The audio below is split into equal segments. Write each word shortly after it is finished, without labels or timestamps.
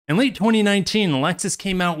In late 2019, Lexus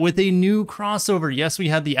came out with a new crossover. Yes, we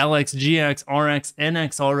had the LX, GX, RX,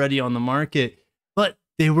 NX already on the market, but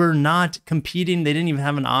they were not competing. They didn't even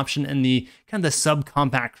have an option in the kind of the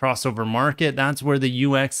subcompact crossover market. That's where the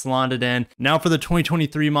UX slotted in. Now for the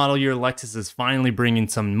 2023 model year, Lexus is finally bringing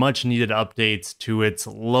some much needed updates to its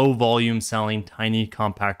low volume selling tiny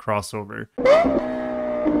compact crossover.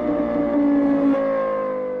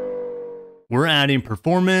 We're adding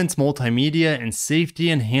performance, multimedia, and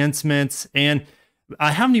safety enhancements. And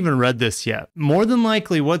I haven't even read this yet. More than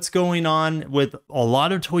likely, what's going on with a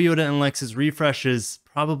lot of Toyota and Lexus refreshes,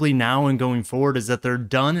 probably now and going forward, is that they're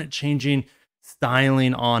done changing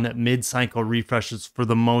styling on mid-cycle refreshes for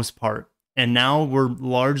the most part. And now we're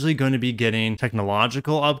largely going to be getting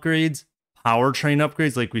technological upgrades, powertrain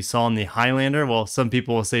upgrades like we saw in the Highlander. Well, some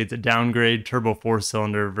people will say it's a downgrade, turbo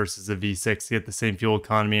 4-cylinder versus a V6 to get the same fuel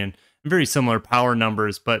economy and very similar power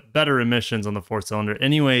numbers, but better emissions on the 4-cylinder.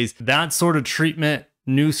 Anyways, that sort of treatment,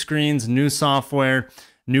 new screens, new software,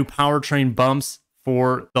 new powertrain bumps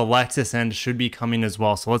for the Lexus end should be coming as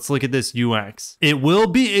well. So let's look at this UX. It will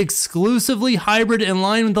be exclusively hybrid in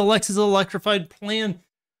line with the Lexus electrified plan.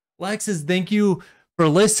 Lexus, thank you for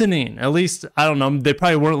listening. At least, I don't know, they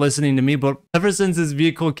probably weren't listening to me, but ever since this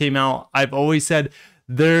vehicle came out, I've always said,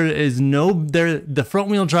 the front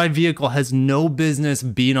wheel drive vehicle has no business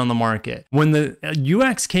being on the market. When the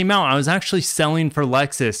UX came out, I was actually selling for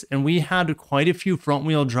Lexus, and we had quite a few front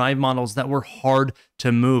wheel drive models that were hard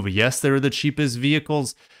to move. Yes, they were the cheapest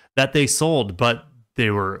vehicles that they sold, but they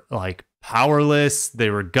were like powerless, they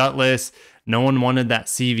were gutless. No one wanted that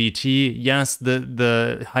CVT. Yes,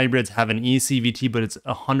 the hybrids have an eCVT, but it's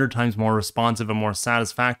 100 times more responsive and more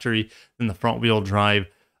satisfactory than the front wheel drive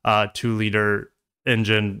 2-liter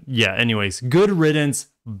engine. Yeah, anyways, good riddance.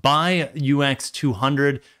 Buy UX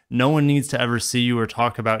 200. No one needs to ever see you or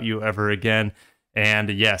talk about you ever again. And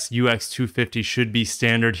yes, UX 250 should be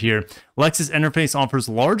standard here. Lexus Interface offers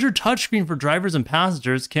larger touchscreen for drivers and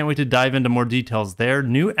passengers. Can't wait to dive into more details there.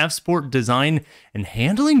 New F-Sport design and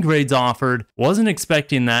handling grades offered. Wasn't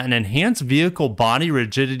expecting that. An enhanced vehicle body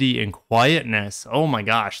rigidity and quietness. Oh my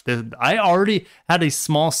gosh. I already had a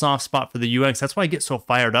small soft spot for the UX. That's why I get so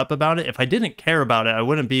fired up about it. If I didn't care about it, I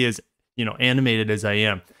wouldn't be as, animated as I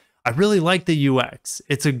am. I really like the UX.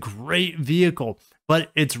 It's a great vehicle,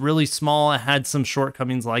 but it's really small. It had some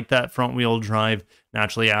shortcomings like that front wheel drive,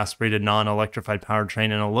 naturally aspirated, non-electrified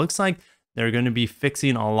powertrain. And it looks like they're going to be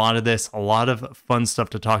fixing a lot of this, a lot of fun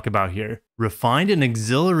stuff to talk about here. Refined and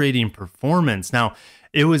exhilarating performance. Now,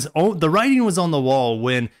 the writing was on the wall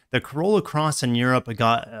when the Corolla Cross in Europe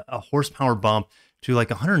got a horsepower bump to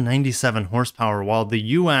like 197 horsepower, while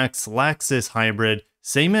the UX Lexus hybrid,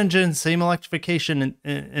 same engine, same electrification,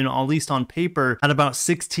 and at least on paper, had about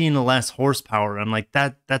 16 less horsepower. I'm like,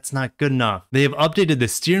 that's not good enough. They have updated the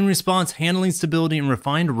steering response, handling stability, and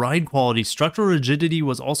refined ride quality. Structural rigidity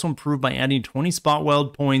was also improved by adding 20 spot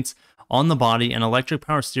weld points on the body, and electric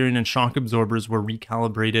power steering and shock absorbers were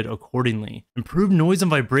recalibrated accordingly. Improved noise and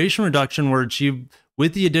vibration reduction were achieved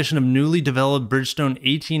with the addition of newly developed Bridgestone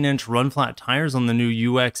 18-inch run-flat tires on the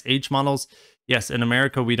new UX H models. Yes, in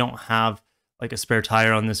America, we don't have like a spare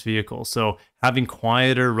tire on this vehicle, so having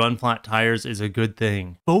quieter run flat tires is a good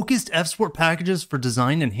thing. Focused F-Sport packages for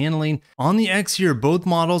design and handling. On the X here, both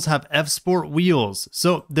models have F-Sport wheels.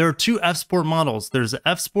 So there are two F-Sport models. There's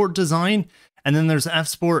F-Sport design, and then there's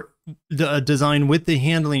F-Sport design with the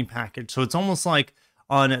handling package. So it's almost like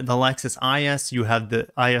on the Lexus IS, you have the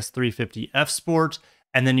IS 350 F-Sport,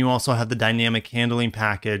 and then you also have the dynamic handling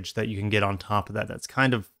package that you can get on top of that. That's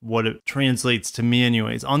kind of what it translates to me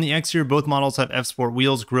anyways. On the exterior, both models have F-Sport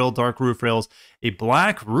wheels, grille, dark roof rails, a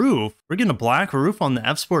black roof. We're getting a black roof on the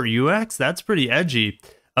F-Sport UX. That's pretty edgy.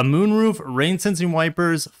 A moonroof, rain sensing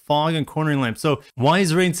wipers, fog, and cornering lamps. So why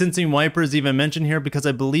is rain sensing wipers even mentioned here? Because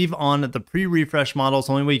I believe on the pre-refresh models,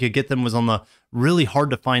 the only way you could get them was on the really hard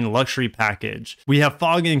to find luxury package. We have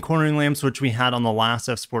fog and cornering lamps, which we had on the last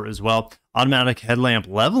F-Sport as well. Automatic headlamp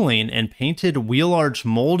leveling and painted wheel arch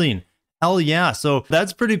molding. Hell yeah. So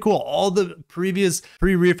that's pretty cool. All the previous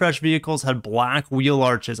pre-refresh vehicles had black wheel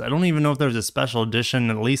arches. I don't even know if there's a special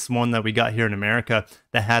edition, at least one that we got here in America,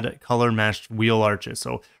 that had color matched wheel arches.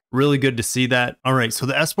 So really good to see that. All right. So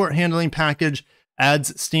the F-Sport handling package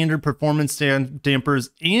adds standard performance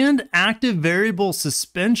dampers and active variable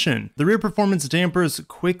suspension. The rear performance dampers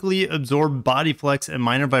quickly absorb body flex and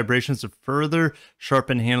minor vibrations to further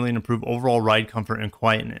sharpen handling and improve overall ride comfort and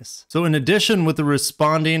quietness. So in addition, with the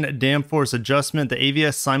responding damp force adjustment, the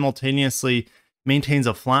AVS simultaneously maintains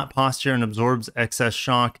a flat posture and absorbs excess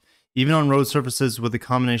shock, even on road surfaces with a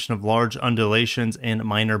combination of large undulations and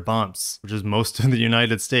minor bumps, which is most of the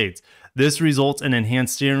United States. This results in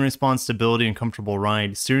enhanced steering response, stability, and comfortable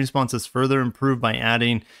ride. Steering response is further improved by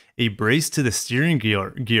adding a brace to the steering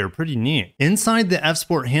gear. Pretty neat. Inside the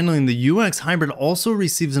F-Sport handling, the UX Hybrid also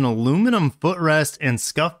receives an aluminum footrest and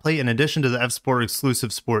scuff plate in addition to the F-Sport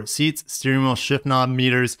exclusive sport seats, steering wheel shift knob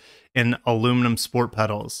meters, and aluminum sport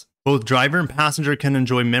pedals. Both driver and passenger can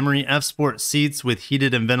enjoy memory F-Sport seats with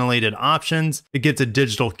heated and ventilated options. It gets a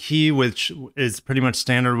digital key, which is pretty much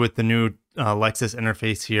standard with the new Lexus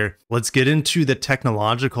Interface here. Let's get into the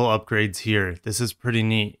technological upgrades here. This is pretty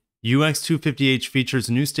neat. UX 250H features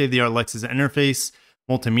a new state-of-the-art Lexus Interface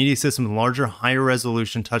multimedia system with larger, higher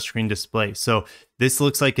resolution touchscreen display. So this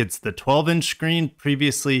looks like it's the 12-inch screen.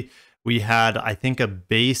 Previously, we had, I think, a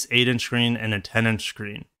base 8-inch screen and a 10-inch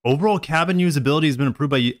screen. Overall cabin usability has been improved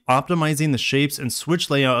by optimizing the shapes and switch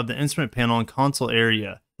layout of the instrument panel and console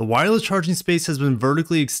area. The wireless charging space has been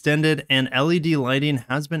vertically extended and LED lighting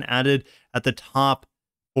has been added at the top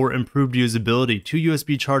for improved usability. 2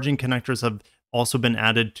 USB charging connectors have also been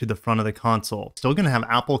added to the front of the console. Still going to have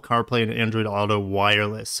Apple CarPlay and Android Auto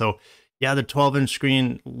wireless. So yeah, the 12-inch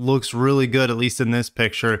screen looks really good, at least in this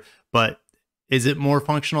picture, but is it more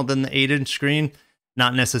functional than the 8-inch screen?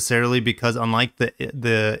 Not necessarily, because unlike the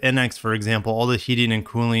NX, for example, all the heating and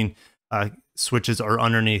cooling switches are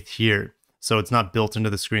underneath here. So it's not built into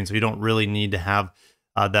the screen. So you don't really need to have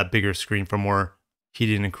that bigger screen for more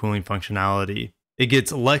heating and cooling functionality. It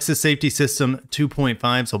gets Lexus Safety System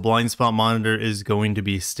 2.5. So blind spot monitor is going to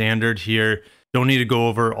be standard here. Don't need to go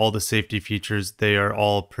over all the safety features. They are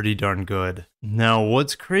all pretty darn good. Now,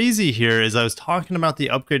 what's crazy here is I was talking about the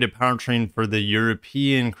upgraded powertrain for the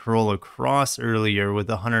European Corolla Cross earlier with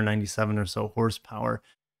 197 or so horsepower.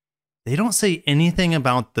 They don't say anything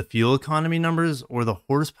about the fuel economy numbers or the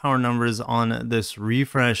horsepower numbers on this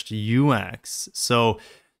refreshed UX. So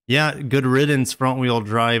yeah, good riddance front wheel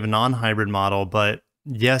drive non-hybrid model, but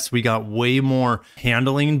yes, we got way more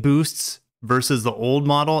handling boosts versus the old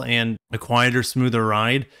model and a quieter, smoother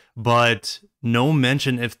ride, but no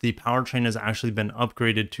mention if the powertrain has actually been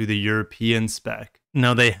upgraded to the European spec.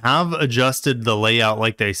 Now, they have adjusted the layout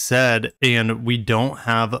like they said, and we don't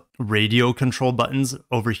have radio control buttons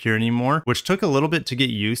over here anymore, which took a little bit to get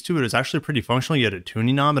used to. It was actually pretty functional. You had a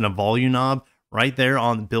tuning knob and a volume knob right there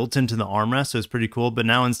on built into the armrest, so it's pretty cool. But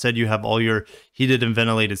now instead you have all your heated and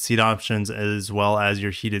ventilated seat options, as well as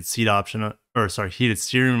your heated seat option, or sorry, heated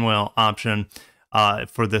steering wheel option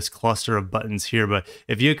for this cluster of buttons here. But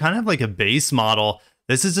if you kind of have like a base model,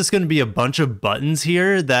 this is just going to be a bunch of buttons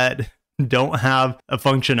here that don't have a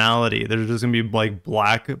functionality. They're just going to be like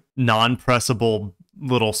black, non-pressable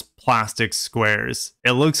little plastic squares.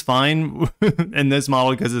 It looks fine in this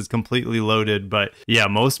model because it's completely loaded, but yeah,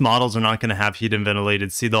 most models are not going to have heated and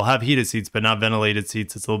ventilated seats. They'll have heated seats, but not ventilated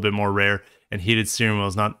seats. It's a little bit more rare, and heated steering wheel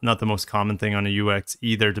is not the most common thing on a UX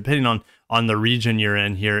either, depending on the region you're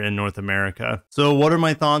in here in North America. So what are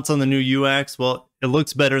my thoughts on the new UX? Well, it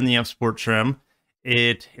looks better in the F-Sport trim.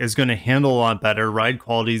 It is going to handle a lot better. Ride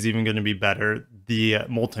quality is even going to be better. The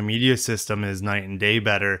multimedia system is night and day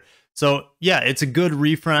better. So yeah, it's a good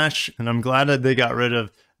refresh, and I'm glad that they got rid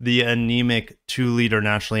of the anemic 2-liter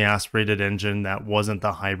naturally aspirated engine that wasn't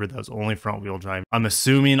the hybrid, that was only front wheel drive. I'm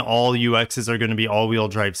assuming all UXs are going to be all-wheel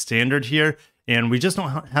drive standard here, and we just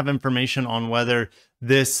don't have information on whether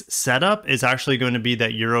this setup is actually going to be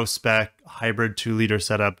that Euro spec hybrid 2-liter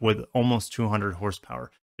setup with almost 200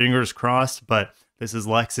 horsepower. Fingers crossed, but this is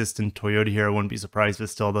Lexus and Toyota here. I wouldn't be surprised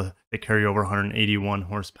if still they carry over 181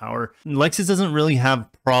 horsepower. Lexus doesn't really have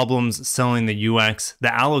problems selling the UX.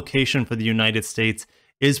 The allocation for the United States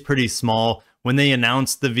is pretty small. When they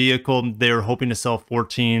announced the vehicle, they were hoping to sell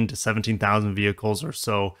 14 to 17,000 vehicles or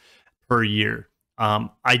so per year.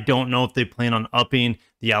 I don't know if they plan on upping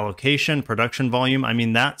the allocation, production volume. I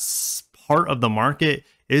mean, that's part of the market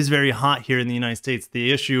is very hot here in the United States.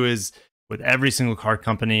 The issue is with every single car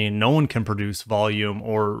company, no one can produce volume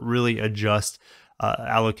or really adjust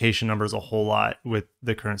allocation numbers a whole lot with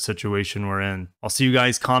the current situation we're in. I'll see you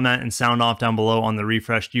guys comment and sound off down below on the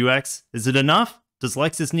refreshed UX. Is it enough? Does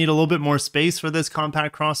Lexus need a little bit more space for this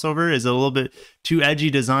compact crossover? Is it a little bit too edgy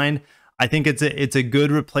design? I think it's a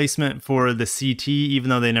good replacement for the CT, even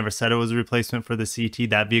though they never said it was a replacement for the CT.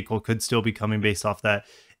 That vehicle could still be coming based off that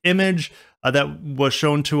image that was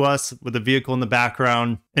shown to us with the vehicle in the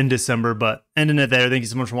background in December. But ending it there. Thank you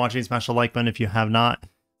so much for watching. Smash the like button if you have not.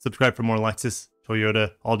 Subscribe for more Lexus,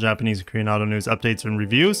 Toyota, all Japanese and Korean auto news, updates, and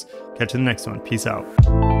reviews. Catch you in the next one. Peace out.